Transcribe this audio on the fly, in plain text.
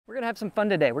We're going to have some fun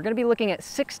today. We're going to be looking at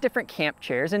 6 different camp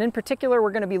chairs, and in particular,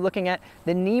 we're going to be looking at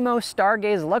the Nemo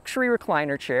Stargaze luxury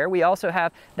recliner chair. We also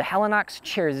have the Helinox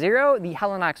Chair Zero, the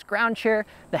Helinox ground chair,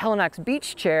 the Helinox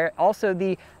beach chair, also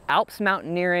the Alps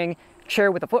Mountaineering chair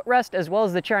with a footrest, as well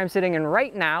as the chair I'm sitting in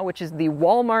right now, which is the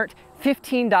Wal-Mart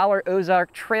 $15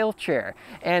 Ozark trail chair.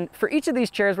 And for each of these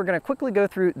chairs, we're going to quickly go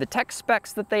through the tech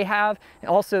specs that they have, and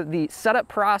also the setup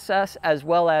process, as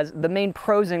well as the main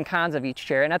pros and cons of each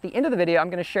chair. And at the end of the video, I'm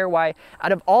going to share why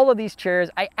out of all of these chairs,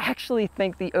 I actually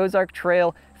think the Ozark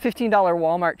Trail $15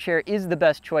 Wal-Mart chair is the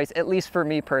best choice, at least for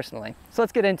me personally. So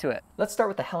let's get into it. Let's start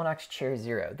with the Helinox Chair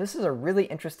Zero. This is a really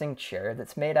interesting chair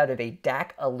that's made out of a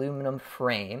DAC aluminum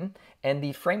frame, and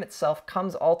the frame itself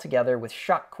comes all together with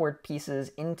shock cord pieces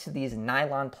into these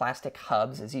nylon plastic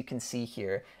hubs, as you can see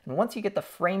here. And once you get the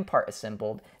frame part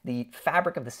assembled, the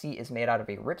fabric of the seat is made out of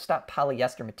a ripstop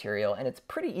polyester material, and it's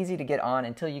pretty easy to get on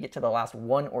until you get to the last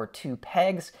 1 or 2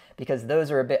 pegs, because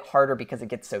those are a bit harder because it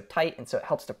gets so tight, and so it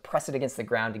helps to press it against the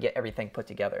ground to get everything put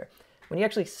together. When you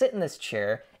actually sit in this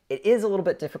chair, it is a little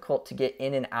bit difficult to get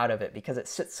in and out of it because it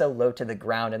sits so low to the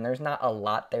ground and there's not a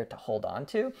lot there to hold on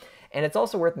to. And it's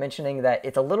also worth mentioning that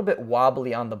it's a little bit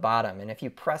wobbly on the bottom, and if you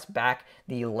press back,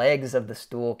 the legs of the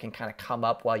stool can kind of come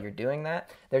up while you're doing that.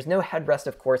 There's no headrest,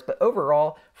 of course, but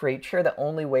overall, for a chair that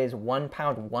only weighs 1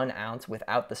 pound 1 ounce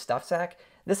without the stuff sack,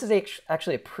 this is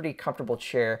actually a pretty comfortable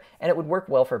chair, and it would work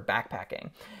well for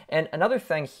backpacking. And another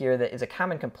thing here that is a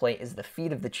common complaint is the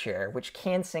feet of the chair, which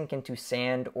can sink into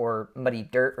sand or muddy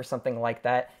dirt or something like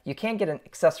that. You can get an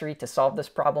accessory to solve this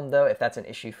problem, though, if that's an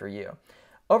issue for you.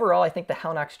 Overall, I think the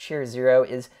Helinox Chair Zero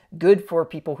is good for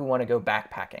people who want to go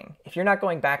backpacking. If you're not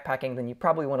going backpacking, then you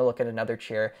probably want to look at another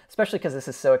chair, especially because this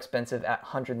is so expensive at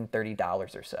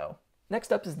 $130 or so.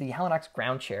 Next up is the Helinox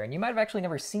ground chair, and you might have actually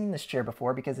never seen this chair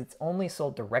before because it's only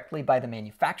sold directly by the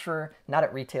manufacturer, not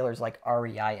at retailers like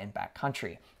REI and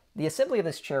Backcountry. The assembly of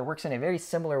this chair works in a very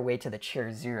similar way to the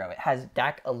Chair Zero. It has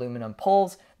DAC aluminum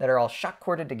poles that are all shock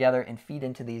corded together and feed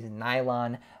into these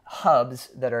nylon hubs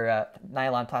that are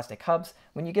nylon plastic hubs.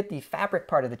 When you get the fabric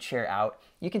part of the chair out,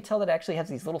 you can tell that it actually has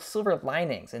these little silver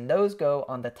linings, and those go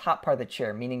on the top part of the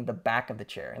chair, meaning the back of the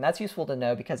chair. And that's useful to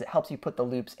know because it helps you put the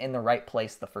loops in the right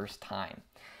place the first time.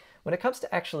 When it comes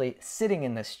to actually sitting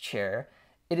in this chair,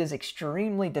 it is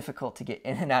extremely difficult to get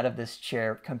in and out of this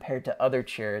chair compared to other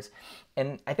chairs,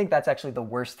 and I think that's actually the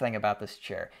worst thing about this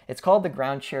chair. It's called the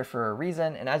ground chair for a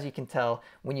reason, and as you can tell,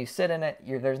 when you sit in it,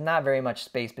 there's not very much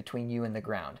space between you and the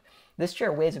ground. This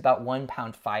chair weighs about 1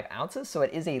 pound 5 ounces, so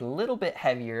it is a little bit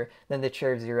heavier than the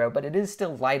Chair Zero, but it is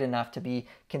still light enough to be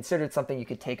considered something you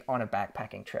could take on a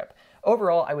backpacking trip.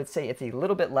 Overall, I would say it's a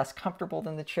little bit less comfortable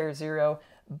than the Chair Zero,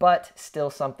 but still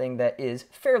something that is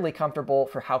fairly comfortable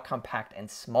for how compact and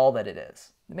small that it is.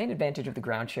 The main advantage of the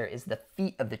ground chair is the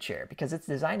feet of the chair, because it's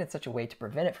designed in such a way to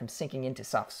prevent it from sinking into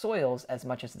soft soils as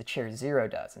much as the Chair Zero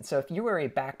does. And so if you are a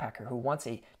backpacker who wants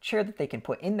a chair that they can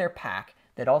put in their pack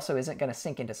that also isn't going to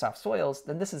sink into soft soils,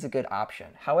 then this is a good option.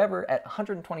 However, at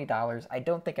 $120, I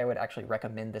don't think I would actually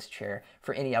recommend this chair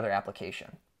for any other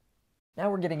application. Now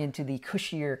we're getting into the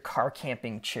cushier car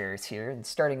camping chairs here, and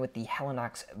starting with the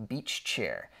Helinox beach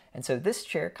chair. And so this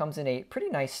chair comes in a pretty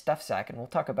nice stuff sack, and we'll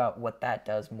talk about what that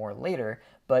does more later,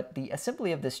 but the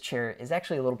assembly of this chair is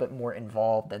actually a little bit more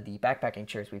involved than the backpacking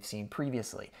chairs we've seen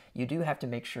previously. You do have to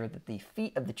make sure that the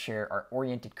feet of the chair are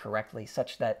oriented correctly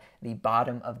such that the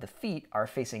bottom of the feet are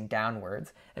facing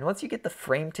downwards, and once you get the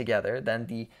frame together, then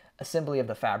the assembly of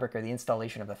the fabric, or the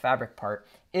installation of the fabric part,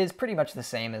 is pretty much the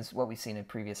same as what we've seen in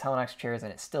previous Helinox chairs,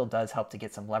 and it still does help to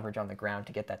get some leverage on the ground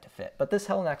to get that to fit. But this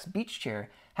Helinox beach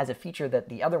chair has a feature that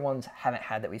the other ones haven't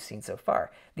had that we've seen so far.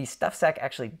 The stuff sack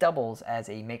actually doubles as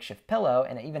a makeshift pillow,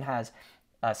 and it even has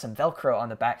some Velcro on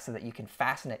the back so that you can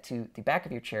fasten it to the back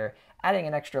of your chair, adding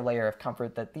an extra layer of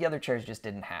comfort that the other chairs just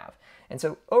didn't have. And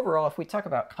so overall, if we talk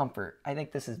about comfort, I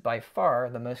think this is by far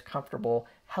the most comfortable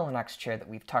Helinox chair that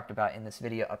we've talked about in this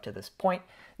video up to this point.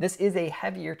 This is a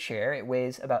heavier chair. It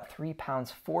weighs about 3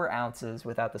 pounds 4 ounces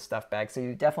without the stuff bag, so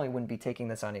you definitely wouldn't be taking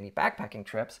this on any backpacking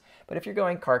trips. But if you're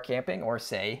going car camping or,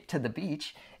 say, to the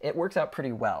beach, it works out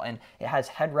pretty well. And it has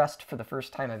headrest for the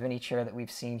first time of any chair that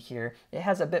we've seen here. It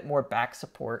has a bit more back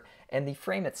support, and the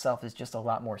frame itself is just a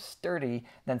lot more sturdy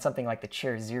than something like the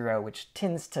Chair Zero, which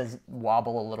tends to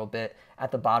wobble a little bit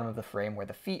at the bottom of the frame where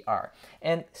the feet are.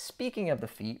 And speaking of the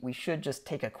feet, we should just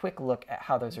take a quick look at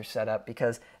how those are set up,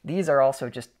 because these are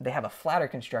also they have a flatter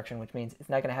construction, which means it's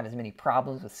not going to have as many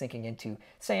problems with sinking into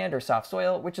sand or soft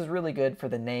soil, which is really good for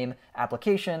the name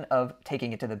application of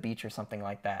taking it to the beach or something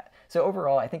like that. So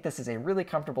overall, I think this is a really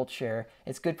comfortable chair.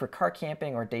 It's good for car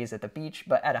camping or days at the beach,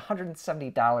 but at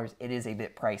 $170, it is a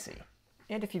bit pricey.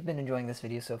 And if you've been enjoying this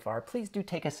video so far, please do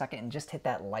take a second and just hit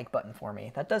that like button for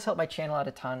me. That does help my channel out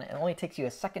a ton. It only takes you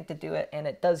a second to do it, and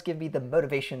it does give me the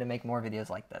motivation to make more videos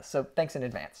like this. So thanks in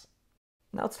advance.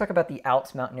 Now let's talk about the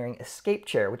Alps Mountaineering Escape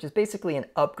Chair, which is basically an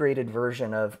upgraded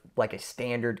version of like a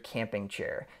standard camping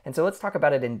chair. And so let's talk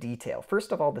about it in detail.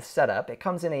 First of all, the setup. It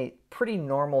comes in a pretty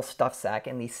normal stuff sack,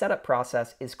 and the setup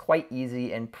process is quite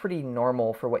easy and pretty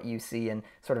normal for what you see in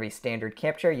sort of a standard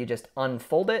camp chair. You just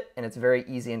unfold it, and it's very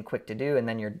easy and quick to do, and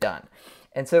then you're done.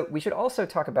 And so we should also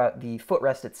talk about the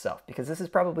footrest itself, because this is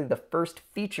probably the first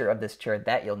feature of this chair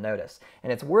that you'll notice.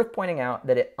 And it's worth pointing out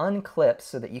that it unclips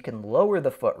so that you can lower the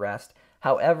footrest.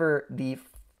 However, the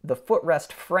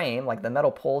footrest frame, like the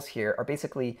metal poles here, are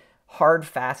basically hard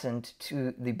fastened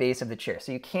to the base of the chair.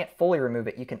 So you can't fully remove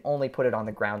it. You can only put it on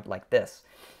the ground like this.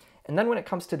 And then when it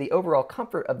comes to the overall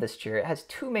comfort of this chair, it has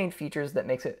two main features that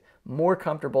makes it more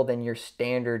comfortable than your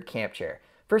standard camp chair.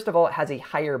 First of all, it has a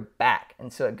higher back,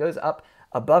 and so it goes up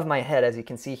above my head, as you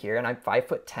can see here, and I'm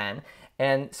 5'10",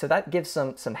 and so that gives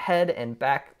some head and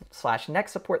back / neck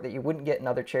support that you wouldn't get in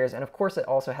other chairs. And of course, it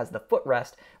also has the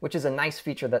footrest, which is a nice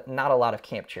feature that not a lot of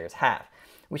camp chairs have.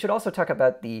 We should also talk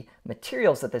about the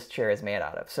materials that this chair is made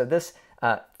out of. So this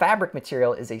fabric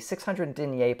material is a 600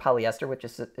 denier polyester, which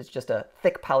is just a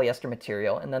thick polyester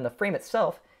material, and then the frame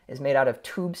itself is made out of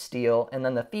tube steel, and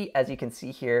then the feet, as you can see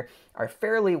here, are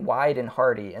fairly wide and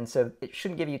hardy, and so it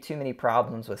shouldn't give you too many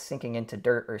problems with sinking into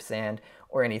dirt or sand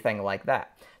or anything like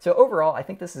that. So overall, I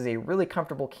think this is a really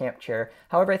comfortable camp chair.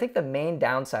 However, I think the main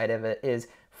downside of it is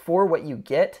for what you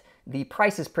get, the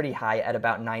price is pretty high at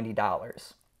about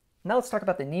 $90. Now let's talk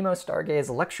about the Nemo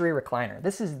Stargaze Luxury Recliner.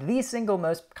 This is the single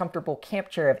most comfortable camp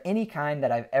chair of any kind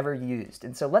that I've ever used.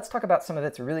 And so let's talk about some of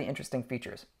its really interesting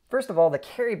features. First of all, the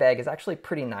carry bag is actually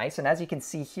pretty nice. And as you can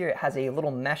see here, it has a little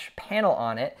mesh panel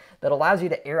on it that allows you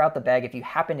to air out the bag if you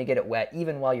happen to get it wet,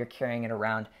 even while you're carrying it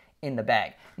around in the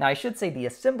bag. Now I should say the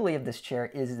assembly of this chair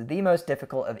is the most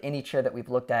difficult of any chair that we've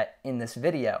looked at in this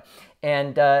video.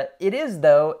 And it is,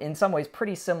 though, in some ways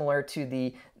pretty similar to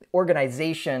the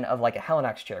organization of like a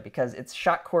Helinox chair, because it's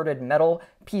shot-corded metal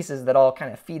pieces that all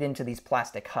kind of feed into these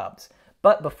plastic hubs.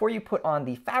 But before you put on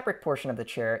the fabric portion of the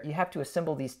chair, you have to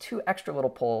assemble these two extra little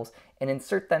poles and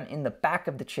insert them in the back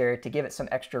of the chair to give it some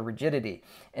extra rigidity.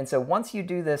 And so once you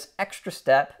do this extra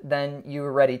step, then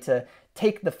you're ready to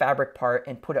take the fabric part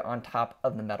and put it on top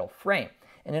of the metal frame.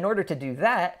 And in order to do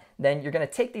that, then you're going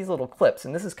to take these little clips,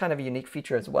 and this is kind of a unique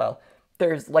feature as well.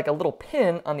 There's like a little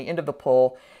pin on the end of the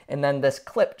pole, and then this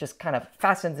clip just kind of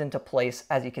fastens into place,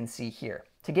 as you can see here.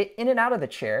 To get in and out of the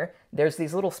chair, there's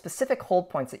these little specific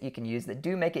hold points that you can use that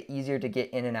do make it easier to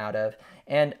get in and out of.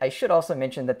 And I should also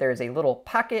mention that there is a little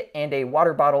pocket and a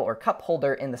water bottle or cup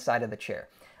holder in the side of the chair.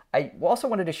 I also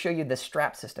wanted to show you the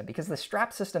strap system, because the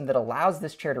strap system that allows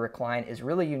this chair to recline is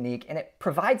really unique, and it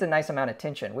provides a nice amount of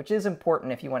tension, which is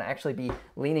important if you want to actually be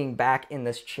leaning back in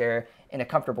this chair in a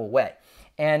comfortable way.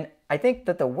 And I think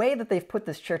that the way that they've put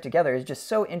this chair together is just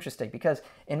so interesting, because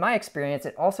in my experience,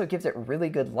 it also gives it really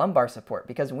good lumbar support,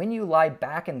 because when you lie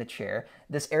back in the chair,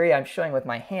 this area I'm showing with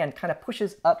my hand kind of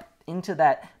pushes up into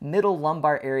that middle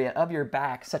lumbar area of your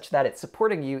back such that it's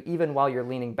supporting you even while you're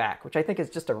leaning back, which I think is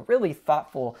just a really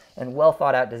thoughtful and well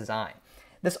thought out design.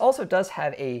 This also does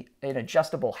have an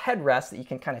adjustable headrest that you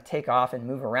can kind of take off and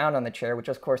move around on the chair, which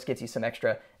of course gives you some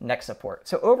extra neck support.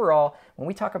 So overall, when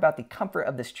we talk about the comfort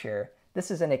of this chair, this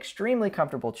is an extremely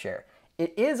comfortable chair.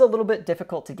 It is a little bit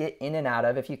difficult to get in and out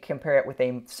of if you compare it with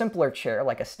a simpler chair,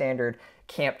 like a standard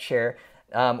camp chair,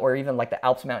 or even like the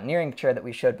Alps Mountaineering chair that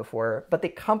we showed before. But the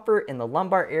comfort in the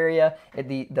lumbar area,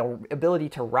 the ability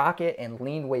to rock it and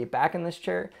lean way back in this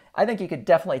chair, I think you could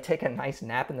definitely take a nice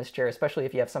nap in this chair, especially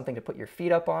if you have something to put your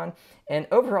feet up on. And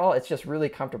overall, it's just really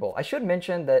comfortable. I should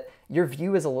mention that your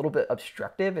view is a little bit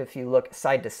obstructive if you look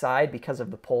side to side because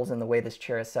of the poles and the way this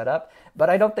chair is set up, but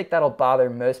I don't think that'll bother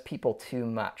most people too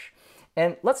much.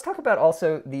 And let's talk about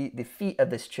also the feet of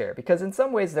this chair, because in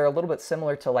some ways they're a little bit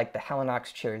similar to like the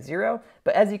Helinox Chair Zero,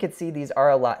 but as you can see, these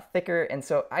are a lot thicker, and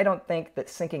so I don't think that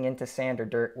sinking into sand or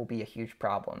dirt will be a huge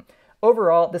problem.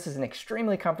 Overall, this is an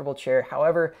extremely comfortable chair.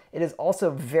 However, it is also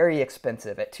very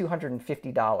expensive at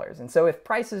 $250. And so if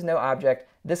price is no object,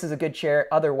 this is a good chair.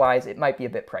 Otherwise, it might be a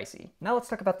bit pricey. Now let's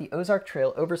talk about the Ozark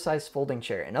Trail Oversized Folding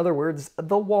Chair. In other words,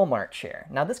 the Wal-Mart chair.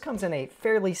 Now this comes in a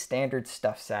fairly standard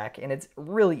stuff sack, and it's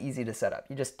really easy to set up.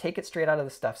 You just take it straight out of the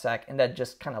stuff sack and then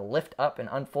just kind of lift up and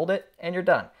unfold it, and you're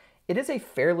done. It is a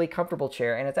fairly comfortable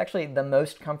chair, and it's actually the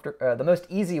most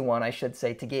easy one, I should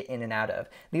say, to get in and out of.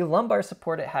 The lumbar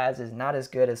support it has is not as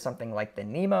good as something like the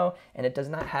Nemo, and it does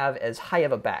not have as high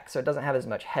of a back, so it doesn't have as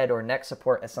much head or neck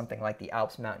support as something like the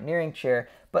Alps Mountaineering chair,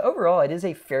 But overall, it is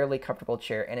a fairly comfortable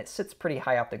chair, and it sits pretty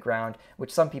high off the ground,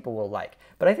 which some people will like.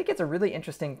 But I think it's a really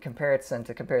interesting comparison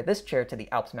to compare this chair to the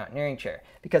Alps Mountaineering chair,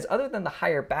 because other than the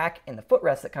higher back and the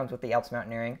footrest that comes with the Alps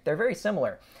Mountaineering, they're very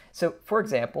similar. So for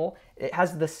example, it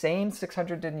has the same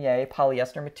 600 denier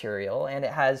polyester material, and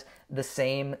it has the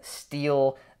same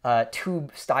steel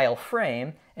tube style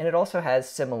frame, and it also has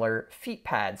similar feet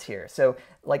pads here. So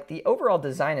like the overall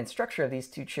design and structure of these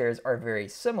two chairs are very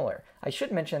similar. I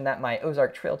should mention that my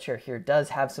Ozark trail chair here does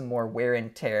have some more wear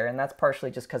and tear, and that's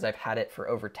partially just because I've had it for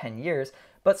over 10 years,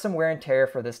 but some wear and tear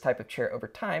for this type of chair over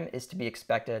time is to be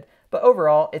expected. But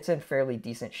overall, it's in fairly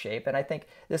decent shape, and I think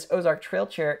this Ozark trail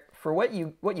chair, for what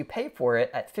you pay for it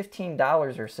at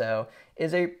 $15 or so,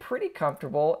 is a pretty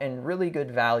comfortable and really good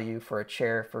value for a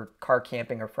chair for car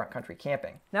camping or front country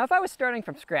camping. Now, if I was starting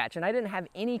from scratch and I didn't have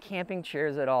any camping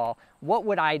chairs at all, what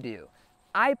would I do?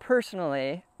 I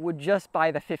personally would just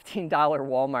buy the $15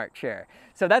 Walmart chair.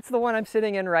 So that's the one I'm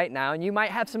sitting in right now, and you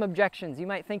might have some objections. You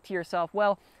might think to yourself,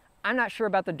 well, I'm not sure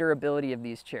about the durability of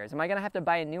these chairs. Am I gonna have to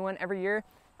buy a new one every year?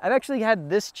 I've actually had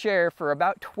this chair for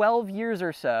about 12 years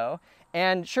or so,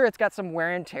 and sure, it's got some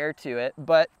wear and tear to it,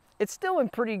 but it's still in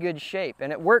pretty good shape,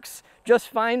 and it works just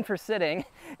fine for sitting.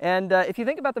 And if you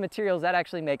think about the materials, that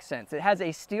actually makes sense. It has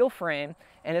a steel frame,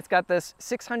 and it's got this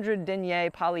 600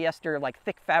 denier polyester, like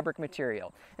thick fabric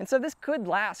material. And so this could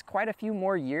last quite a few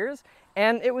more years,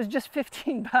 and it was just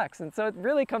 15 bucks. And so it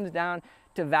really comes down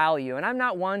to value. And I'm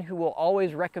not one who will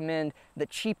always recommend the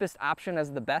cheapest option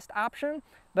as the best option,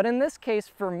 but in this case,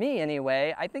 for me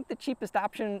anyway, I think the cheapest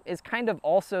option is kind of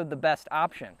also the best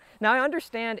option. Now, I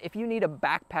understand if you need a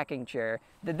backpacking chair,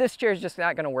 that this chair is just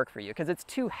not gonna work for you because it's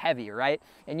too heavy, right?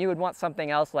 And you would want something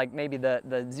else like maybe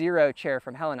the Zero chair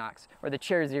from Helinox, or the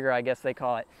Chair Zero, I guess they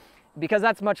call it, because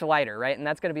that's much lighter, right? And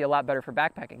that's gonna be a lot better for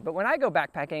backpacking. But when I go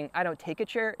backpacking, I don't take a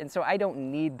chair, and so I don't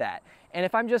need that. And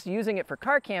if I'm just using it for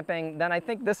car camping, then I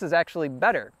think this is actually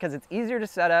better because it's easier to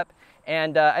set up,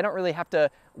 and I don't really have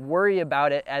to worry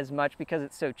about it as much because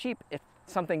it's so cheap. If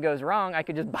something goes wrong, I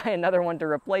could just buy another one to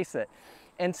replace it.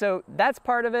 And so that's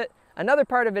part of it. Another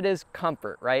part of it is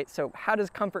comfort, right? So how does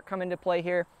comfort come into play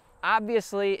here?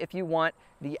 Obviously, if you want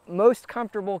the most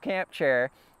comfortable camp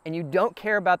chair, and you don't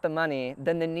care about the money,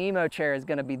 then the Nemo chair is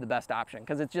gonna be the best option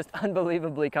because it's just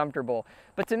unbelievably comfortable.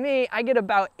 But to me, I get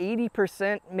about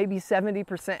 80%, maybe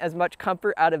 70% as much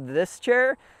comfort out of this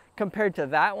chair compared to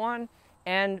that one.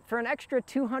 And for an extra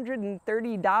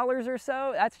 $230 or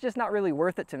so, that's just not really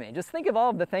worth it to me. Just think of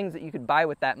all of the things that you could buy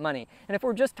with that money. And if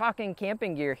we're just talking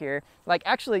camping gear here, like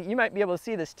actually you might be able to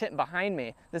see this tent behind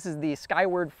me. This is the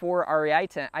Skyward 4 REI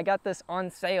tent. I got this on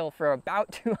sale for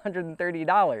about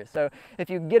 $230. So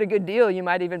if you get a good deal, you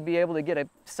might even be able to get a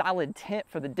solid tent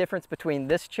for the difference between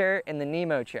this chair and the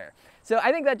Nemo chair. So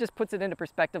I think that just puts it into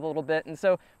perspective a little bit. And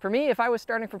so for me, if I was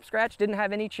starting from scratch, didn't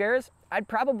have any chairs, I'd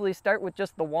probably start with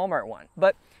just the Walmart one.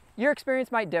 But your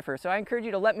experience might differ, so I encourage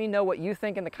you to let me know what you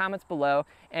think in the comments below,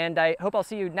 and I hope I'll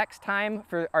see you next time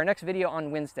for our next video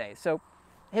on Wednesday. So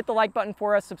hit the like button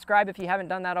for us, subscribe if you haven't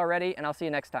done that already, and I'll see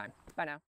you next time. Bye now.